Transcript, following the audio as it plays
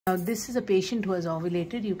Now this is a patient who has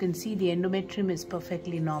ovulated. You can see the endometrium is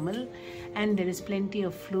perfectly normal and there is plenty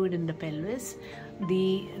of fluid in the pelvis.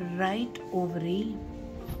 The right ovary,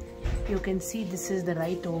 you can see this is the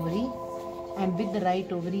right ovary, and with the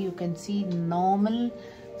right ovary you can see normal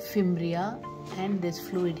fimbria and there's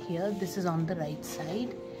fluid here. This is on the right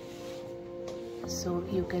side. So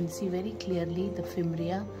you can see very clearly the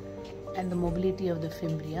fimbria and the mobility of the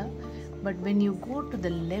fimbria. But when you go to the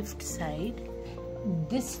left side,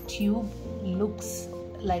 this tube looks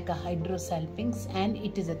like a hydrosalpinx and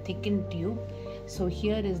it is a thickened tube. So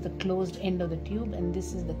here is the closed end of the tube and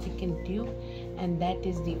this is the thickened tube, and that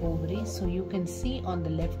is the ovary. So you can see on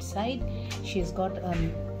the left side she has got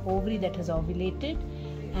an ovary that has ovulated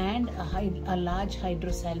and a large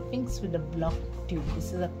hydrosalpinx with a blocked tube.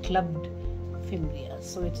 This is a clubbed fimbria.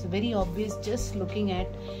 So it's very obvious just looking at,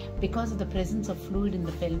 because of the presence of fluid in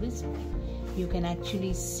the pelvis, you can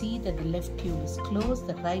actually see that the left tube is closed.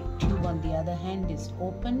 The right tube on the other hand is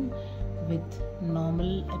open with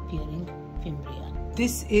normal appearing fimbria.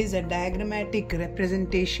 This is a diagrammatic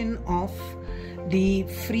representation of the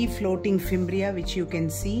free floating fimbria, which you can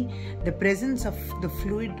see. The presence of the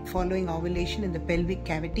fluid following ovulation in the pelvic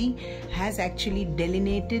cavity has actually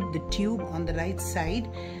delineated the tube on the right side.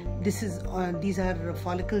 These are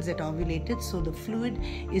follicles that ovulated, so the fluid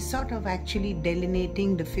is sort of actually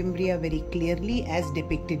delineating the fimbria very clearly as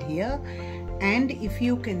depicted here. And if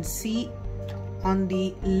you can see on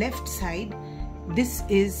the left side, this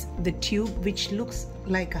is the tube which looks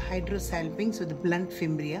like a hydrosalpinx with a blunt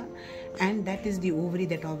fimbria, and that is the ovary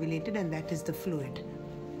that ovulated, and that is the fluid.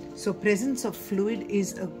 So presence of fluid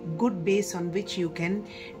is a good base on which you can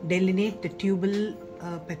delineate the tubal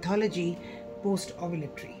pathology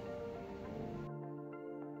post-ovulatory.